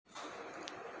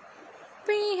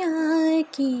पिया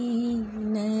की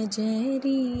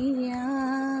नजरिया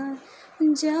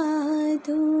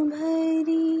जादू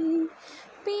भरी,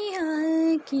 पिया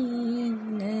की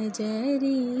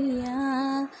नजरिया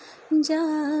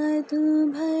जादू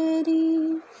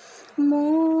भरी,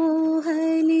 मोह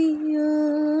लियो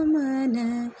मन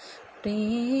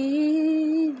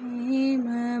प्रेम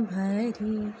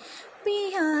भरी,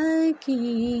 पिया की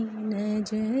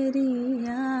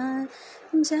नजरिया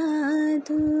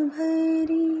जादू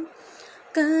भरी।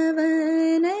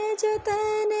 कवन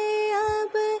जतन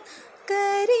अब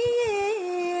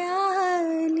करिए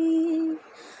आली,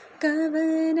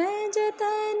 कवन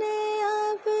जतन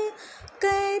अब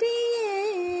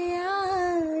करिए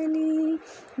आली,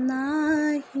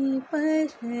 नाही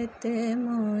परत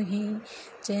मोहि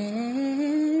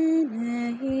चैन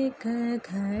एक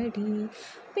घड़ी,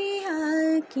 पिया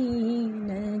की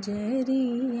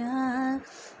नजरिया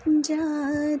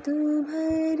जादू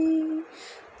भरी,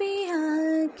 पिया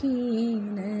की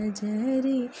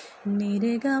नजरी।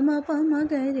 निरे गम पम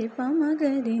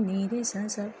गरे निरे सा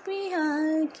सा, पिया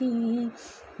की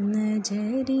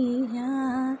नजरिया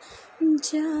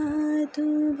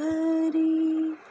जादू भरी।